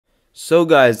So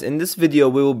guys, in this video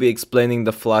we will be explaining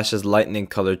the Flash's lightning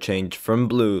color change from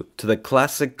blue to the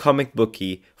classic comic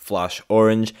booky Flash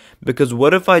orange, because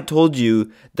what if I told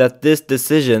you that this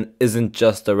decision isn't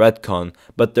just a retcon,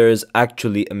 but there is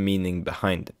actually a meaning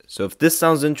behind it. So if this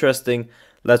sounds interesting,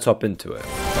 let's hop into it.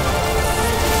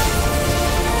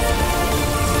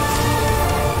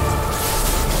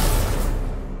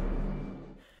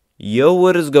 Yo,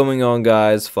 what is going on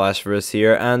guys, Flashverse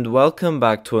here, and welcome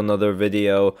back to another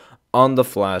video on the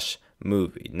Flash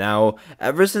movie. Now,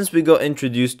 ever since we got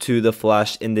introduced to the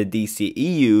Flash in the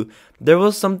DCEU, there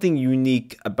was something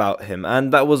unique about him,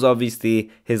 and that was obviously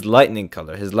his lightning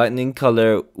color. His lightning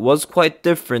color was quite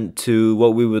different to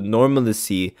what we would normally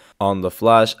see on the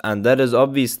Flash, and that is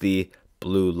obviously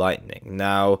blue lightning.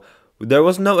 Now, there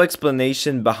was no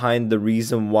explanation behind the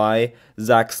reason why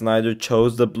Zack Snyder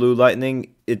chose the blue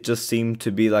lightning. It just seemed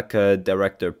to be like a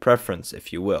director preference,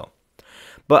 if you will.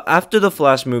 But after the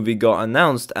Flash movie got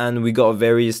announced and we got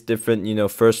various different,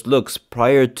 first looks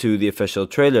prior to the official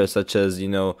trailer, such as,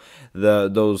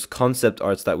 those concept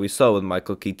arts that we saw with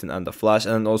Michael Keaton and the Flash,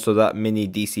 and also that mini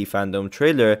DC fandom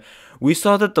trailer, we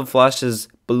saw that the Flash's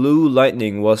blue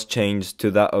lightning was changed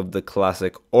to that of the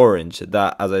classic orange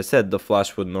that, as I said, the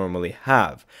Flash would normally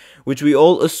have, which we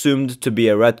all assumed to be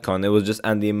a retcon. It was just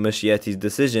Andy Muschietti's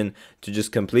decision to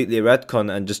just completely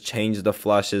retcon and just change the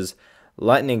Flash's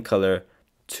lightning color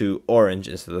to orange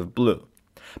instead of blue.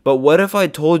 But what if I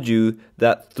told you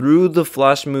that through the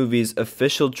Flash movie's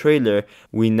official trailer,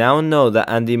 we now know that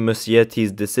Andy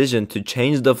Muschietti's decision to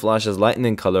change the Flash's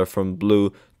lightning color from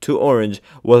blue to orange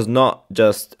was not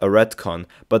just a retcon,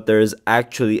 but there is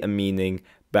actually a meaning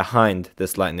behind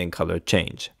this lightning color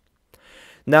change.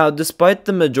 Now, despite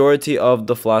the majority of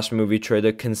the Flash movie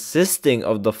trailer consisting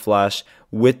of the Flash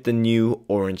with the new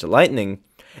orange lightning,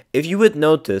 if you would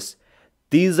notice,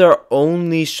 these are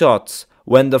only shots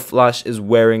when the Flash is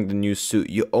wearing the new suit.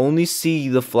 You only see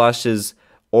the Flash's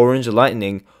orange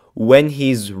lightning when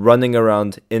he's running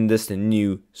around in this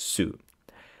new suit.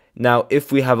 Now,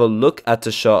 if we have a look at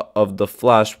the shot of the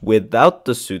Flash without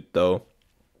the suit though,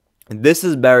 this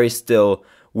is Barry still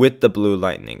with the blue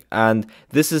lightning, and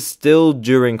this is still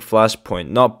during Flashpoint,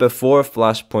 not before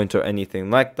Flashpoint or anything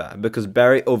like that, because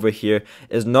Barry over here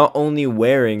is not only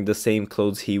wearing the same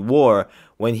clothes he wore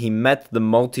when he met the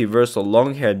multiversal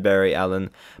long-haired Barry Allen,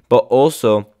 but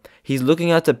also he's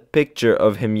looking at a picture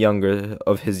of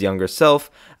his younger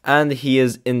self, and he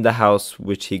is in the house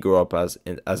which he grew up as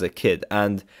a kid.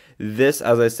 And this,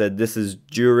 as I said, this is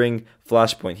during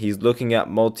Flashpoint. He's looking at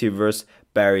multiverse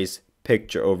Barry's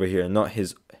picture over here, not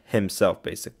himself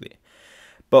basically.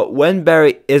 But when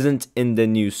Barry isn't in the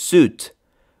new suit,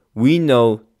 we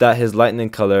know that his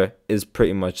lightning color is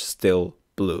pretty much still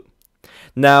blue.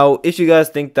 Now, if you guys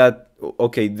think that,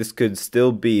 okay, this could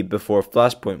still be before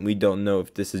Flashpoint, we don't know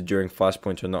if this is during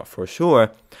Flashpoint or not for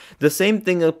sure. The same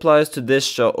thing applies to this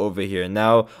shot over here.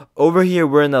 Now, over here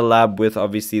we're in a lab with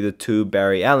obviously the two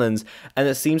Barry Allens, and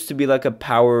it seems to be like a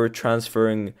power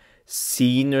transferring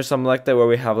scene or something like that, where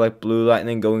we have like blue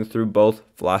lightning going through both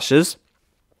Flashes.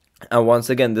 And once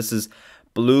again, this is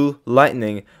blue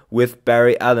lightning with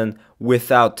Barry Allen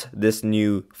without this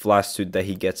new Flash suit that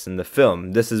he gets in the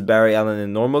film. This is Barry Allen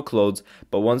in normal clothes,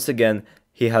 but once again,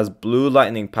 he has blue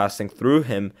lightning passing through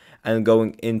him and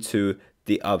going into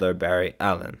the other Barry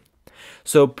Allen.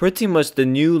 So pretty much the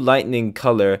new lightning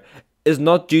color is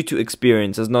not due to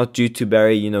experience, is not due to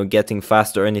Barry, getting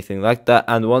faster or anything like that.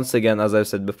 And once again, as I've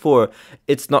said before,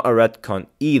 it's not a retcon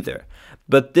either.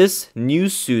 But this new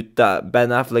suit that Ben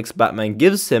Affleck's Batman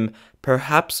gives him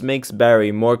perhaps makes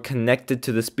Barry more connected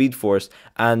to the Speed Force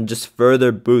and just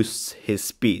further boosts his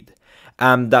speed.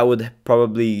 And that would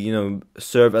probably,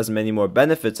 serve as many more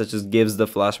benefits, such as gives the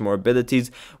Flash more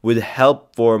abilities, would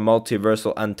help for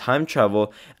multiversal and time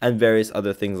travel, and various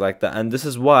other things like that. And this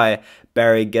is why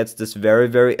Barry gets this very,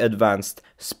 very advanced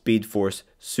Speed Force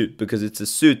suit, because it's a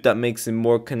suit that makes him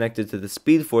more connected to the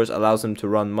Speed Force, allows him to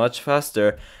run much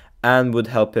faster, and would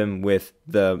help him with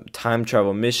the time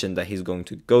travel mission that he's going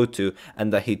to go to,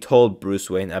 and that he told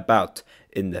Bruce Wayne about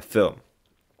in the film.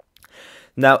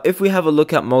 Now, if we have a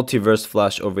look at Multiverse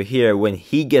Flash over here, when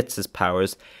he gets his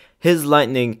powers, his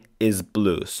lightning is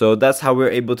blue. So that's how we're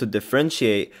able to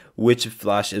differentiate which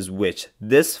Flash is which.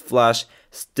 This Flash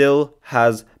still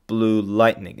has blue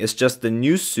lightning. It's just the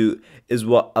new suit is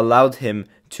what allowed him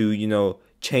to,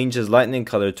 change his lightning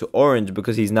color to orange,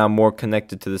 because he's now more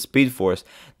connected to the Speed Force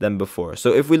than before.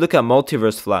 So if we look at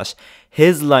Multiverse Flash,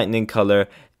 his lightning color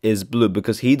is blue,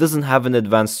 because he doesn't have an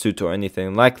advanced suit or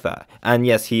anything like that. And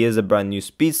yes, he is a brand new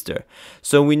speedster.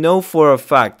 So we know for a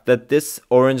fact that this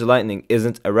orange lightning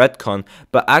isn't a retcon,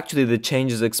 but actually the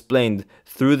change is explained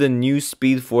through the new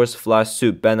Speed Force Flash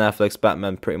suit Ben Affleck's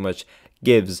Batman pretty much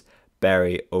gives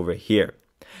Barry over here.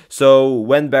 So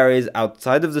when Barry is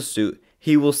outside of the suit,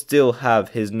 he will still have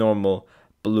his normal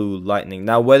blue lightning.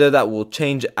 Now, whether that will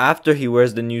change after he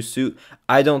wears the new suit,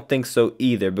 I don't think so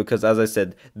either, because as I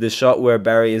said, the shot where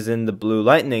Barry is in the blue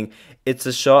lightning, it's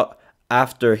a shot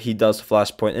after he does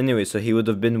Flashpoint anyway, so he would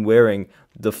have been wearing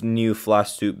the new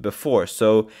Flash suit before.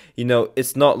 So, you know,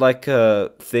 it's not like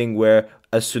a thing where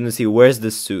as soon as he wears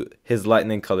this suit, his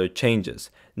lightning color changes.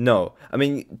 No, I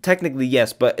mean, technically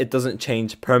yes, but it doesn't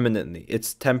change permanently.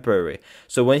 It's temporary.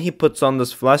 So when he puts on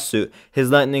this Flash suit,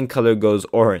 his lightning color goes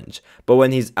orange. But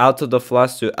when he's out of the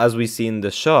Flash suit, as we see in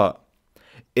the shot,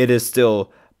 it is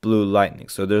still blue lightning.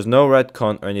 So there's no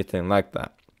retcon or anything like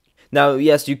that. Now,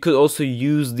 yes, you could also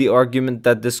use the argument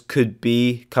that this could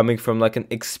be coming from like an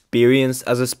experience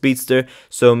as a speedster.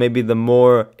 So maybe the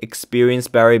more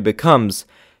experienced Barry becomes,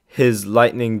 his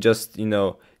lightning just, you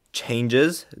know,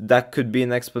 changes. That could be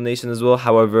an explanation as well.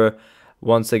 However,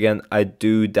 once again, I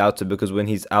do doubt it, because when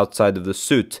he's outside of the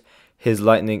suit, his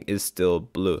lightning is still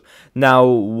blue. Now,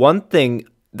 one thing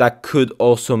that could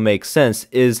also make sense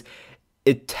is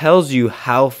it tells you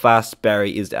how fast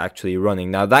Barry is actually running.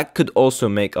 Now, that could also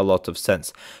make a lot of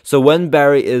sense. So when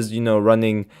Barry is, you know,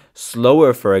 running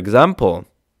slower, for example,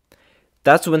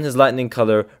 that's when his lightning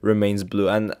color remains blue.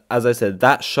 And as I said,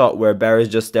 that shot where Barry's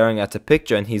just staring at a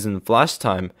picture and he's in flash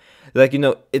time, like, you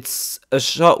know, it's a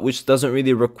shot which doesn't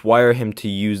really require him to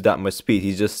use that much speed.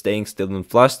 He's just staying still in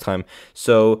flash time.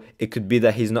 So it could be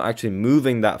that he's not actually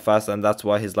moving that fast, and that's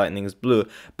why his lightning is blue.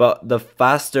 But the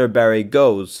faster Barry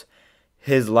goes,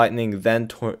 his lightning then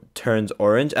turns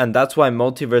orange. And that's why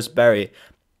Multiverse Barry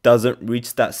doesn't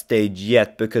reach that stage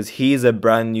yet, because he's a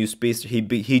brand new speedster.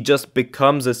 He just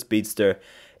becomes a speedster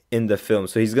in the film.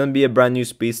 So he's going to be a brand new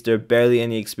speedster, barely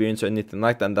any experience or anything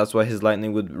like that, and that's why his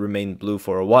lightning would remain blue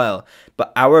for a while.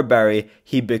 But our Barry,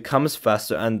 he becomes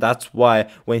faster, and that's why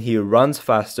when he runs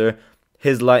faster,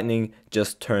 his lightning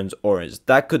just turns orange.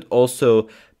 That could also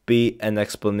be an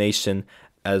explanation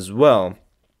as well.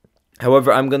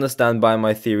 However, I'm going to stand by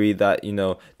my theory that, you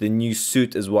know, the new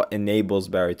suit is what enables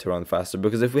Barry to run faster.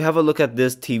 Because if we have a look at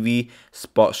this TV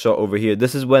spot shot over here,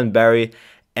 this is when Barry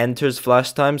enters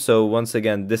flash time. So once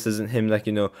again, this isn't him, like,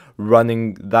 you know,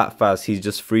 running that fast. He's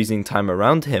just freezing time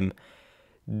around him.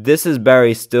 This is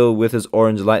Barry still with his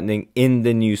orange lightning in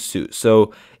the new suit.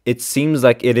 So it seems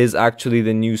like it is actually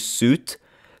the new suit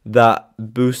that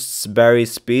boosts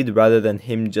Barry's speed, rather than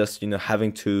him just, you know,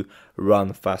 having to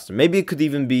run faster. Maybe it could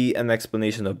even be an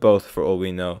explanation of both, for all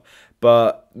we know.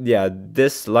 But yeah,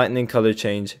 this lightning color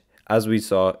change, as we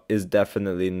saw, is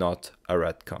definitely not a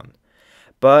retcon.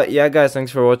 But yeah, guys,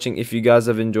 thanks for watching. If you guys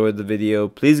have enjoyed the video,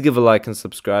 please give a like and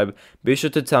subscribe. Be sure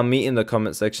to tell me in the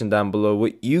comment section down below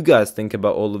what you guys think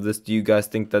about all of this. Do you guys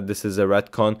think that this is a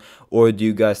retcon, or do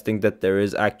you guys think that there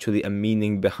is actually a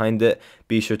meaning behind it?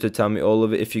 Be sure to tell me all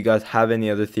of it. If you guys have any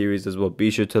other theories as well, be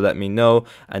sure to let me know,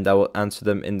 and I will answer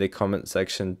them in the comment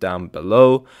section down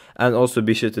below. And also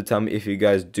be sure to tell me if you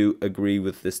guys do agree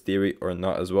with this theory or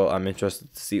not as well. I'm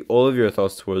interested to see all of your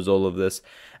thoughts towards all of this.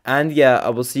 And yeah, I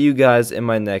will see you guys in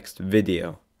my next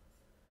video.